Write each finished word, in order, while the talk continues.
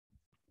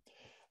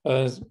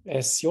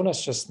As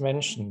Jonas just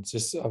mentioned,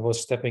 this I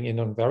was stepping in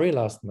on very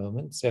last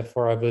moment.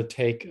 Therefore, I will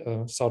take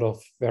a sort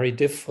of very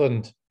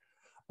different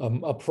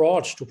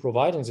approach to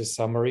providing this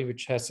summary,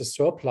 which has a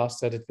surplus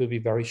that it will be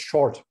very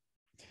short.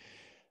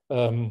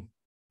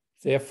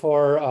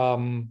 Therefore,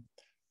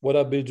 what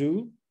I will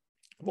do,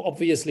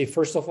 obviously,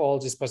 first of all,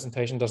 this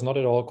presentation does not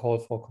at all call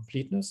for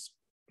completeness.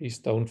 Please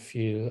don't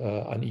feel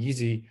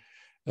uneasy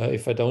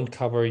if I don't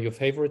cover your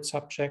favorite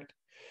subject.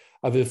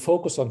 I will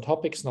focus on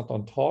topics, not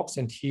on talks.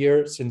 And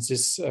here, since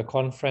this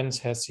conference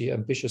has the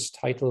ambitious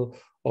title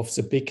of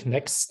the big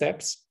next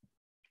steps,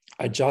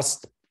 I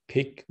just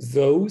pick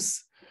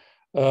those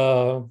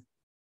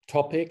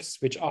topics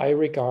which I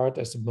regard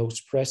as the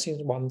most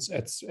pressing ones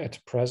at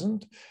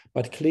present.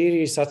 But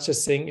clearly, such a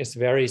thing is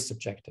very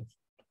subjective,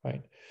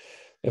 right?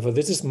 Therefore,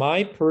 this is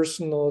my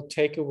personal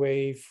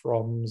takeaway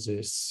from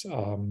this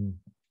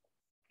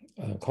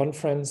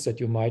conference that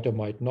you might or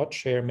might not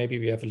share. Maybe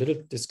we have a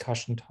little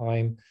discussion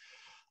time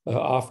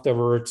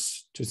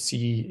afterwards to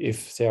see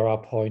if there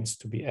are points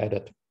to be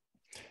added.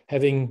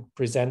 Having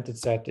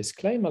presented that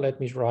disclaimer,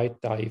 let me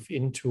dive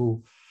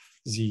into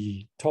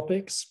the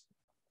topics.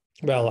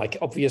 Well,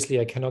 obviously,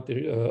 I cannot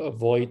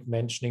avoid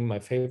mentioning my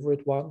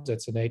favorite one.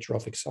 That's the nature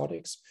of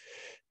exotics.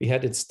 We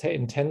had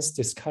intense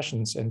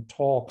discussions and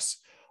talks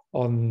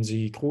on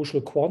the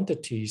crucial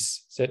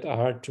quantities that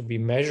are to be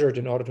measured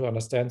in order to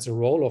understand the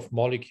role of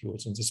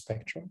molecules in the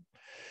spectrum.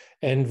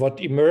 And what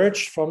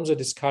emerged from the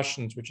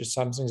discussions, which is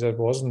something that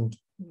wasn't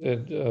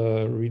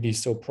really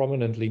so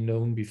prominently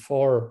known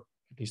before,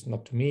 at least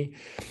not to me,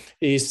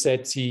 is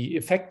that the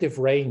effective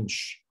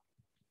range,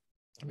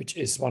 which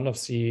is one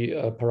of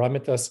the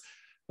parameters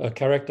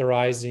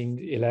characterizing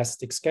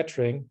elastic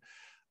scattering,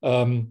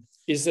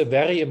 is a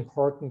very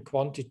important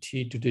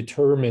quantity to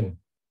determine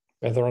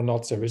whether or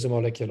not there is a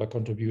molecular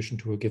contribution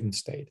to a given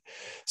state.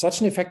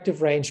 Such an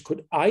effective range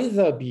could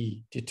either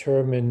be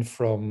determined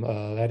from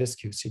lattice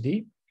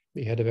QCD.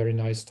 We had a very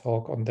nice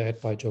talk on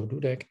that by Joe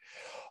Dudek,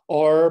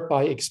 or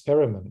by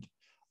experiment.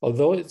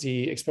 Although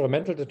the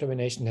experimental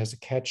determination has a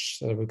catch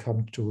that I will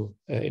come to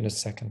in a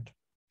second.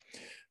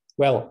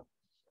 Well,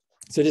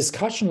 the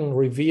discussion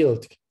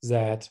revealed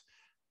that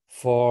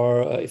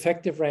for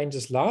effective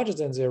ranges larger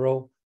than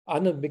 0,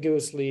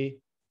 unambiguously,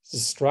 the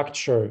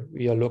structure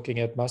we are looking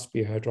at must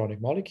be a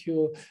hadronic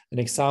molecule. An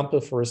example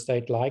for a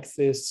state like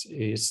this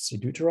is the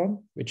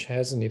deuteron, which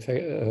has an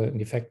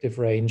effective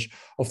range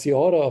of the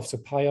order of the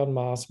pion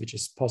mass, which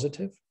is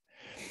positive.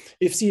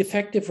 If the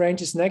effective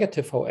range is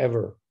negative,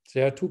 however,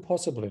 there are two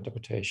possible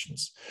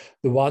interpretations.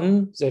 The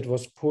one that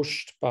was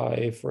pushed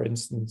by, for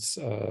instance,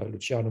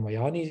 Luciano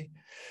Maiani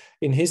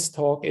in his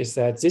talk is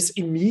that this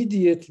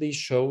immediately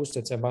shows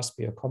that there must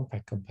be a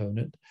compact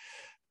component.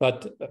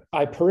 But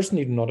I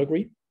personally do not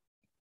agree,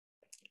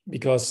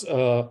 because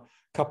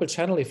coupled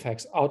channel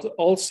effects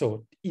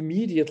also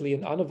immediately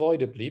and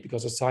unavoidably,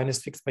 because the sign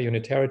is fixed by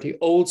unitarity,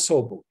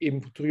 also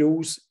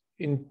introduce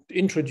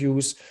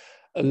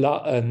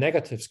a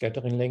negative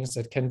scattering length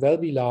that can well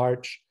be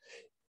large,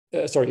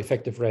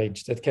 effective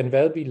range, that can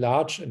well be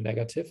large and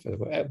negative,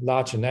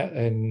 large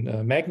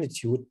in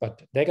magnitude,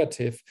 but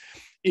negative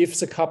if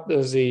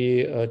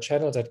the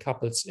channel that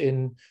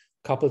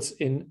couples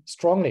in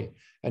strongly.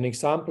 An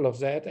example of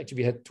that, actually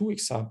we had two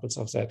examples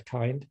of that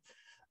kind,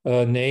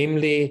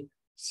 namely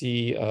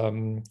the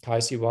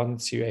KC1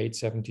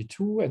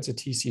 C872 and the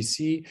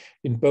TCC.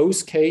 In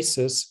both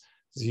cases,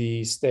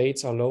 the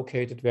states are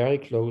located very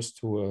close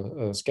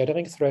to a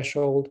scattering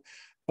threshold,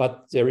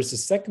 but there is a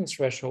second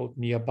threshold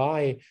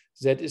nearby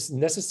that is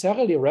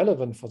necessarily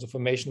relevant for the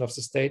formation of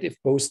the state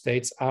if both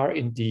states are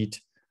indeed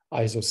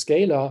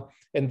isoscalar.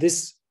 And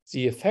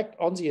the effect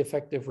on the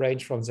effective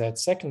range from that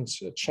second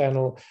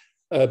channel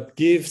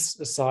gives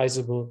a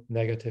sizable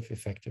negative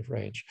effective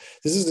range.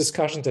 This is a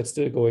discussion that's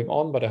still going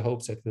on, but I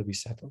hope that will be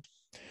settled.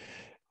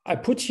 I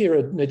put here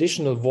an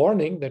additional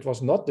warning that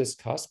was not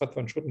discussed, but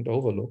one shouldn't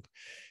overlook.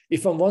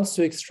 If one wants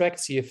to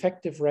extract the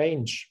effective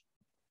range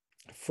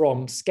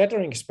from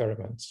scattering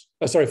experiments,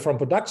 from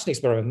production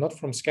experiment, not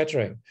from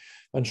scattering,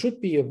 one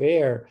should be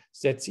aware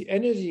that the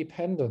energy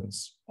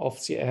dependence of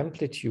the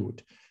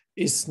amplitude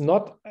is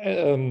not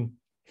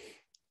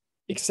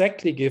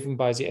exactly given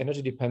by the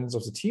energy dependence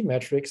of the T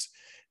matrix,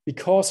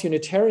 because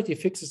unitarity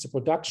fixes the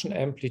production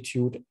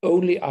amplitude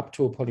only up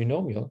to a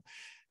polynomial.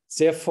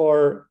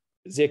 Therefore,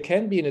 there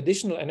can be an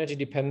additional energy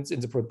dependence in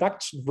the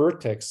production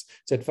vertex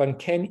that one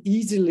can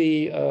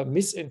easily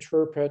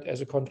misinterpret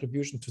as a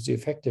contribution to the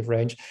effective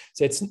range.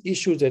 That's an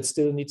issue that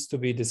still needs to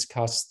be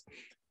discussed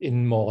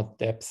in more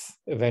depth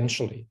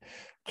eventually.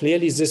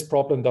 Clearly, this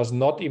problem does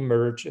not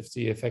emerge if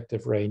the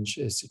effective range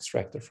is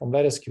extracted from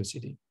lattice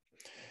QCD.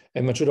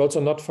 And one should also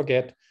not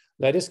forget,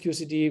 lattice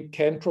QCD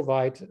can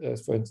provide,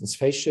 for instance,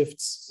 phase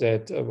shifts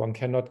that one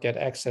cannot get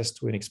access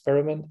to in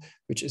experiment,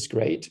 which is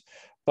great.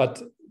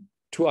 But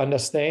to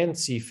understand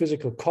the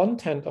physical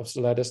content of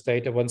the lattice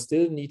data, one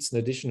still needs an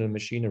additional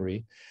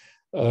machinery.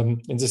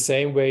 In the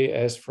same way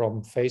as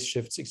from phase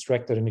shifts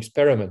extracted in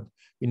experiment,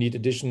 we need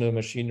additional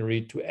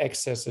machinery to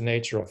access the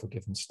nature of a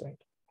given state.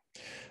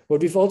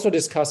 What we've also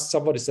discussed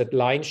somewhat is that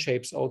line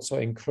shapes also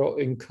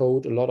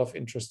encode a lot of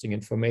interesting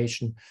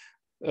information,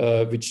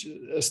 which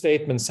a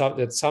statement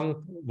that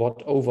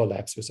somewhat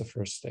overlaps with the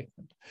first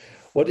statement.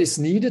 What is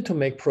needed to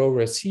make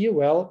progress here?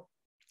 Well,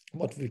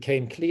 what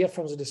became clear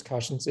from the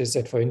discussions is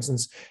that, for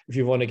instance, if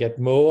you want to get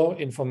more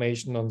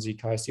information on the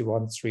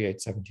KST1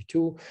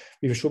 3872,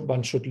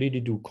 one should really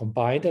do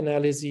combined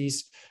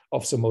analyses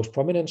of the most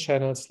prominent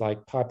channels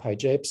like pi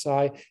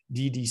JPSI,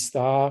 DD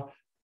star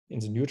in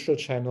the neutral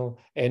channel,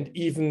 and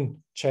even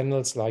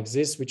channels like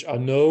this, which are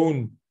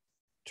known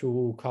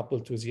to couple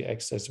to the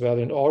X as well,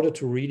 in order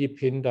to really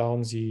pin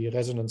down the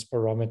resonance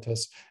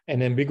parameters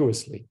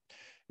unambiguously.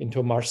 In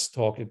Tomáš's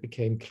talk, it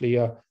became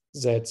clear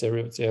that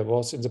there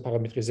was in the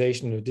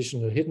parametrization an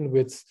additional hidden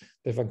width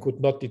that one could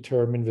not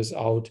determine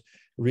without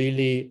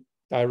really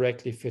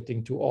directly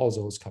fitting to all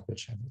those coupled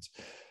channels.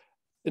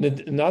 And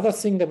another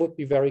thing that would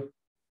be very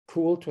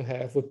cool to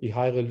have would be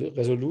high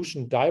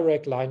resolution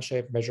direct line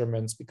shape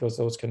measurements, because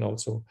those can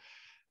also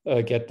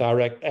get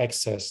direct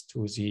access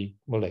to the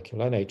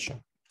molecular nature.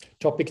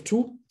 Topic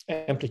 2,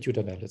 amplitude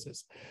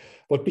analysis.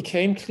 What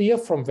became clear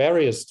from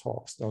various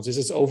talks, now this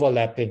is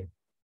overlapping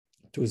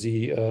to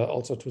the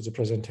also to the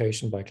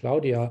presentation by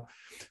Claudia,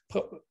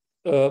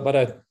 but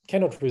I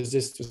cannot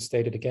resist to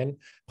state it again.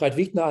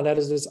 Breit-Wigner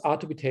analysis are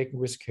to be taken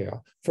with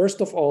care.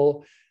 First of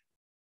all,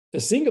 a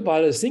single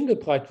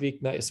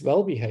Breit-Wigner is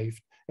well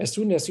behaved. As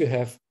soon as you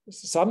have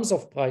sums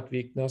of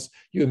Breit-Wigners,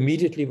 you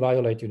immediately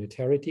violate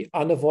unitarity.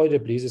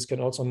 Unavoidably, this can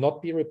also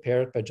not be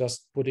repaired by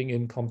just putting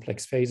in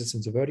complex phases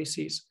in the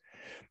vertices.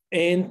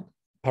 And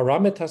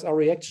parameters are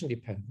reaction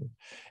dependent.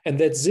 And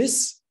that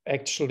this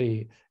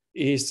actually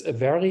is a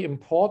very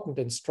important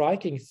and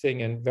striking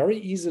thing and very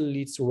easily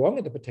leads to wrong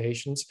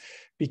interpretations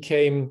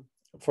became,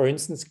 for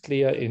instance,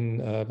 clear in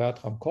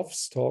Bertram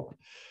Koff's talk,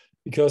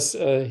 because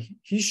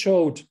he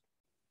showed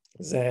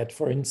that,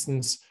 for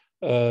instance,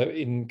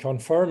 in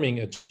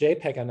confirming a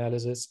JPEG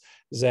analysis,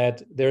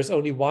 that there's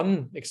only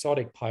one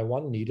exotic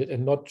pi1 needed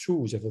and not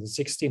two. So the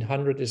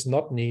 1600 is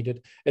not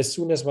needed as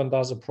soon as one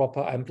does a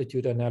proper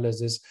amplitude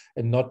analysis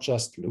and not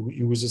just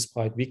uses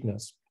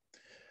Breit-Wigners.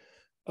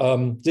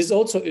 This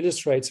also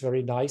illustrates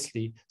very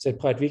nicely that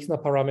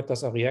Breit-Wigner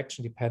parameters are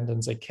reaction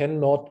dependent. They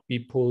cannot be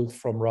pulled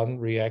from one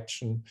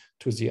reaction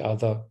to the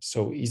other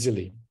so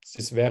easily.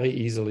 This very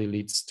easily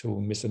leads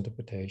to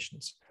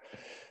misinterpretations.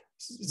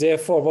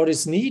 Therefore, what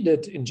is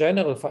needed in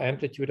general for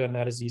amplitude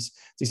analyses,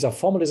 these are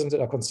formalisms that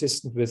are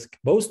consistent with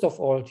most of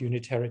all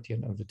unitarity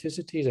and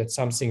analyticity. That's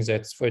something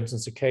that, for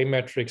instance, the K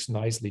matrix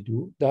nicely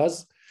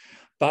does,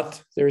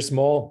 but there is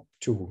more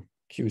to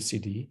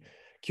QCD.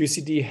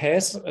 QCD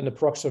has an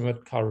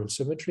approximate chiral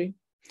symmetry.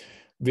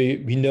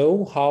 We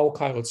know how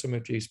chiral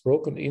symmetry is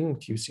broken in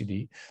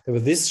QCD.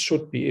 This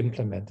should be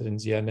implemented in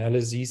the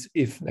analyses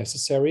if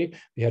necessary.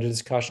 We had a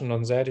discussion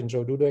on that in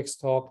Joe Dudek's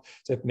talk,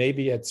 that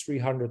maybe at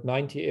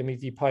 390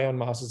 MeV pion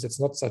masses, it's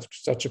not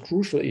such a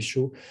crucial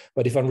issue.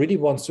 But if one really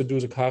wants to do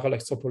the chiral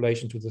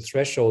extrapolation to the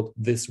threshold,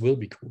 this will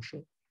be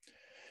crucial.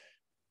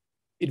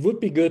 It would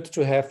be good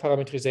to have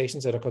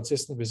parameterizations that are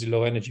consistent with the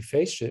low energy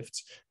phase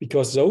shifts,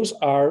 because those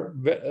are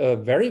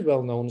very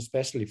well known,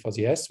 especially for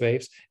the S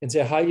waves, and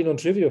they're highly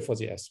non-trivial for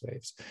the S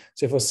waves.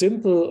 So for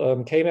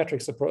simple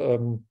K-matrix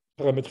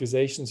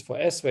parameterizations for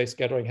S wave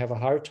scattering have a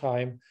hard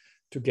time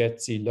to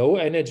get the low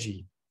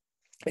energy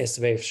S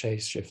wave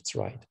phase shifts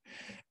right.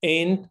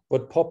 And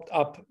what popped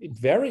up in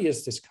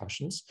various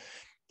discussions,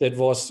 that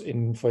was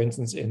in, for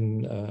instance,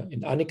 in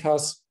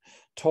Annika's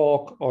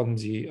talk on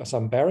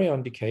some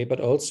baryon decay, but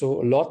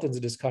also a lot in the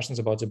discussions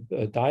about the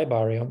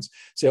dibaryons.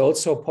 There are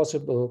also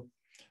possible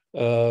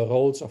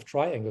roles of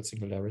triangle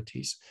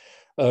singularities.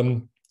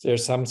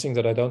 There's something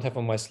that I don't have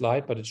on my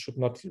slide, but it should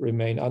not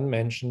remain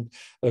unmentioned.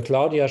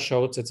 Claudia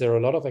showed that there are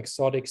a lot of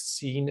exotics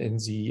seen in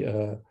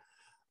the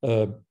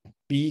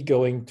B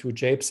going to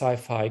JPSI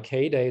phi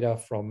K data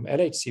from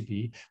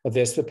LHCb, but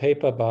there's a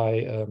paper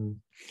by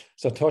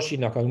Satoshi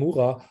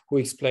Nakamura who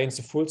explains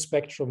the full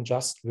spectrum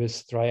just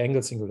with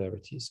triangle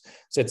singularities.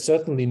 That's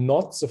certainly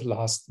not the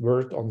last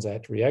word on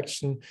that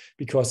reaction,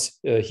 because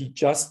he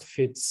just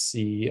fits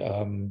the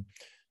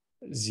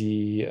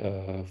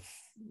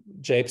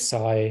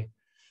JPSI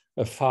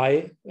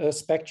phi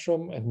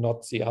spectrum and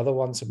not the other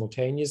one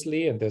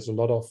simultaneously. And there's a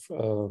lot of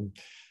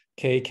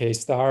K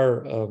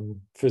star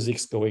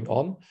physics going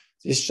on.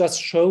 This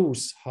just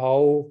shows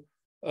how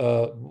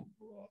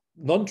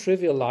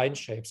non-trivial line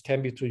shapes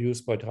can be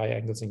used by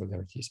triangle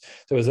singularities.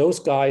 So those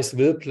guys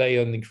will play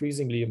an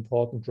increasingly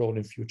important role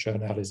in future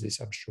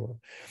analysis, I'm sure.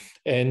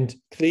 And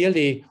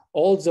clearly,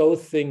 all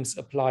those things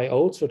apply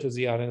also to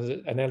the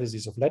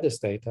analysis of lattice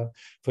data.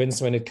 For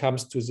instance, when it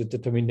comes to the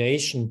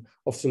determination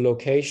of the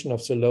location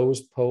of the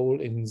lowest pole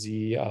in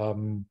the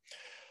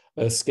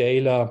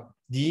scalar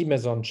D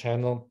meson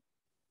channel,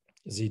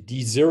 the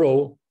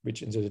D0,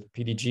 which in the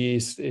PDG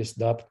is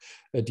dubbed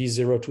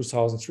D0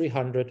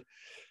 2300.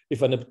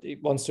 If one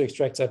wants to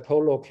extract that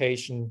pole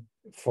location,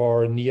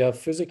 for near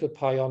physical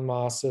pion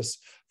masses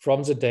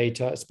from the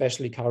data,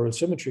 especially chiral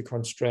symmetry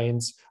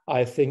constraints,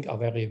 I think are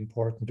very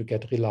important to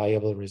get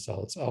reliable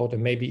results out,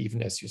 and maybe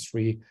even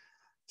SU3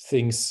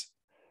 things,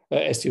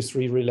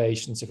 SU3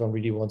 relations if one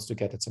really wants to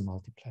get at the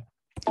multiplanar.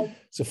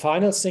 The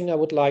final thing I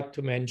would like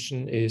to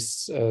mention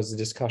is the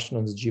discussion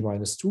on the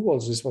G-2.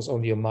 Also, this was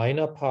only a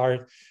minor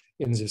part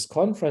in this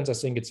conference. I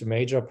think it's a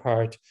major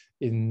part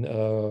in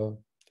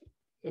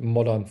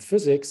modern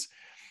physics.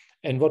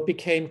 And what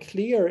became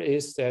clear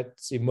is that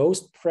the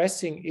most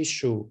pressing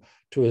issue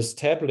to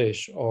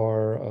establish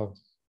or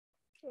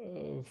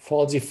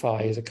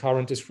falsify the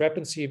current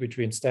discrepancy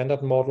between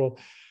standard model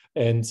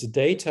and the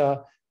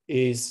data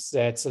is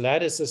that the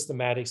lattice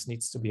systematics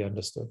needs to be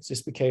understood.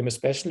 This became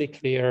especially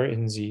clear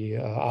in the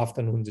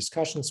afternoon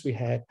discussions we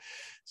had,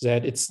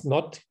 that it's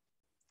not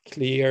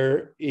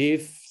clear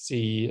if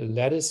the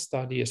lattice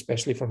study,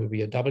 especially from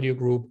the VRW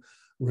group,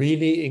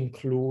 really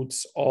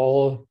includes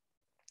all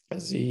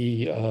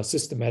the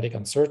systematic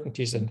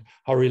uncertainties and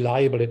how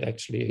reliable it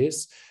actually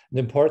is. An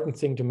important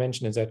thing to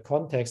mention in that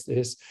context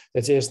is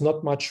that there's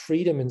not much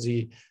freedom in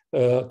the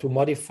to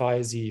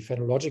modify the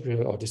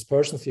phenological or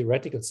dispersion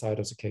theoretical side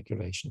of the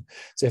calculation.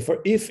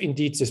 Therefore, if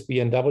indeed this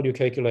BNW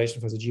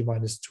calculation for the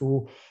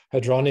G-2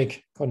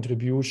 hadronic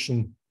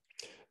contribution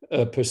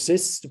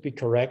persists to be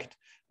correct,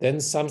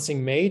 then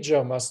something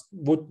major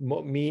would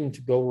mean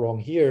to go wrong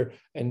here.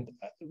 And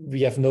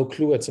we have no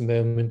clue at the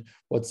moment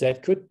what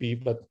that could be,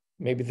 but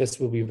maybe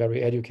this will be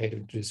very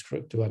educative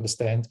to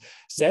understand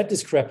that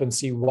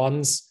discrepancy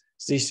once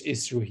this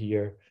issue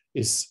here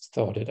is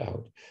sorted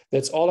out.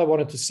 That's all I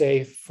wanted to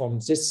say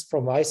from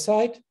my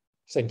side.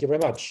 Thank you very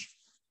much.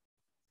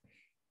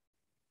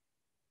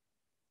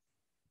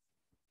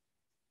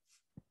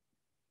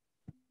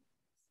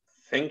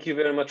 Thank you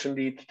very much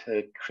indeed,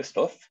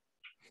 Christoph.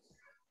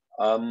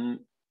 Are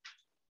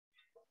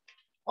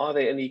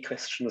there any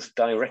questions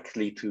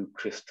directly to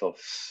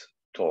Christoph's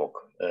talk?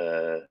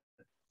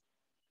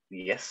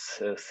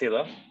 Yes,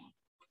 Sarah.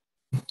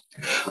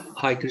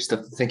 Hi,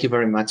 Christoph. Thank you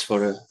very much for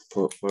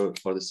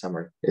the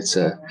summary. It's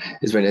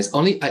very nice.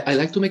 Only I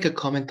like to make a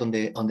comment on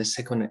the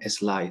second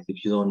slide,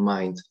 if you don't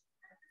mind.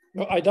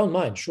 No, I don't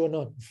mind. Sure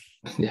not.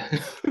 Yeah.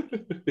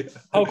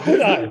 How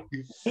could I?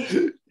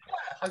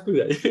 How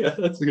could I? Yeah,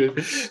 that's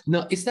good.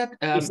 No, is that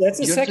is that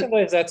the second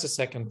or is that the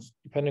second?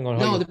 Depending on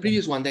how. No, the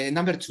previous one, the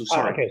number 2.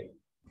 Sorry. Okay.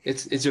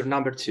 It's your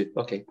number 2.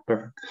 Okay,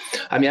 perfect.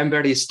 I mean, I'm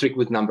very strict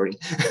with numbering.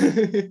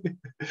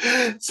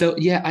 So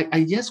yeah,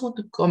 I just want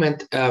to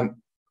comment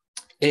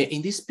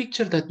in this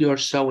picture that you are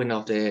showing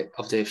of the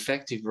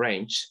effective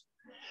range.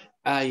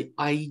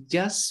 I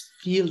just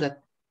feel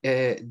that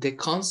the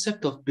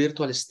concept of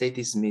virtual state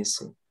is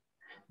missing,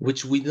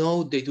 which we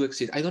know they do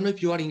exist. I don't know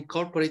if you are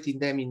incorporating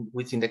them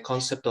within the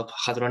concept of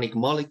hadronic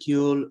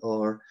molecule,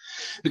 or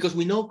because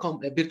we know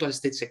virtual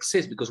states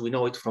exist because we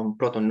know it from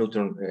proton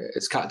neutron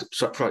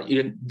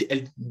even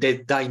the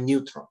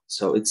dineutron.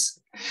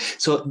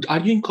 So are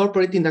you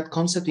incorporating that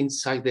concept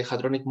inside the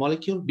hadronic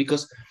molecule?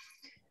 Because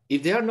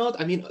if they are not,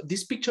 I mean,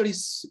 this picture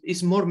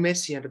is more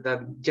messier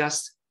than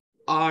just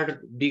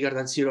R bigger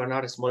than 0 and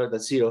R smaller than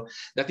 0.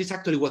 That is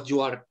actually what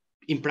you are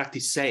in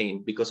practice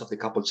saying because of the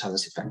coupled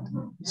channels effect.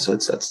 So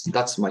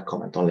that's my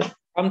comment only.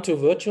 Come to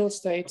virtual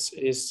states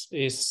is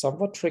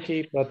somewhat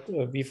tricky, but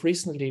we've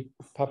recently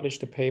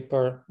published a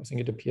paper, I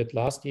think it appeared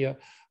last year,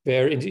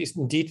 where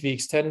indeed we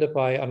extended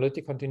by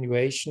analytic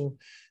continuation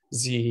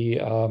the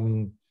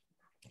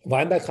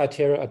Weinberg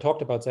criteria. I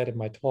talked about that in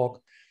my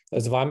talk.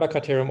 As the Weinberg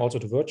criterion also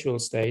to virtual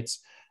states,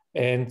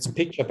 and the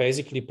picture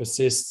basically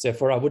persists.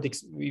 Therefore,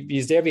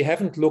 we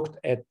haven't looked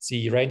at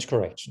the range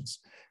corrections.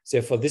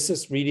 Therefore, this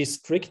is really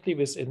strictly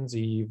within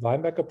the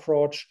Weinberg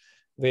approach,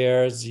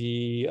 where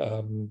the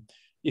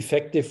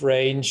effective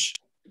range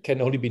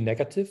can only be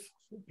negative,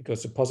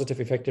 because the positive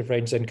effective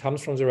range then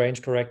comes from the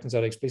range corrections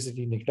that are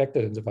explicitly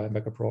neglected in the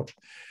Weinberg approach.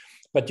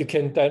 But you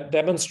can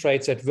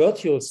demonstrate that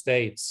virtual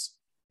states,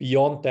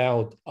 beyond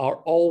doubt, are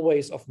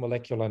always of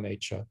molecular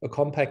nature. A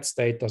compact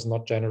state does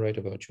not generate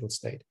a virtual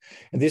state.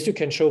 And this you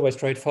can show by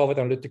straightforward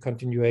analytic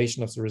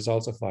continuation of the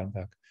results of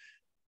Weinberg.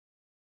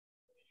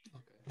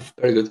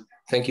 Very good.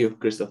 Thank you,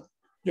 Christoph.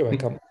 You're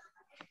welcome.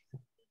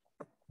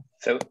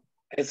 So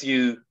as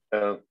you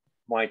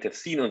might have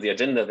seen on the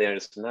agenda, there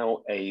is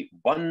now a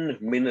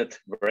 1-minute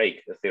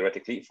break,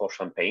 theoretically, for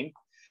champagne.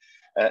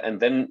 And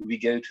then we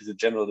go to the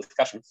general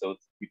discussion. So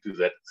we do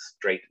that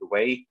straight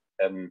away.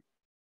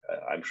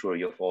 I'm sure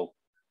you've all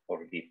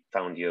already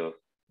found your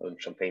own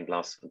champagne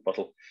glass and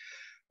bottle.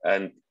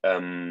 And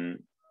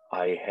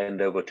I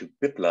hand over to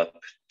Biplab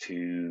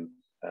to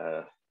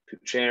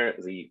chair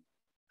the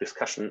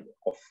discussion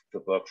of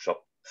the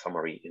workshop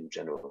summary in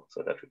general.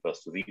 So that refers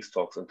to these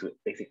talks and to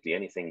basically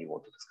anything you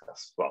want to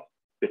discuss. Well,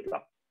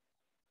 Biplab.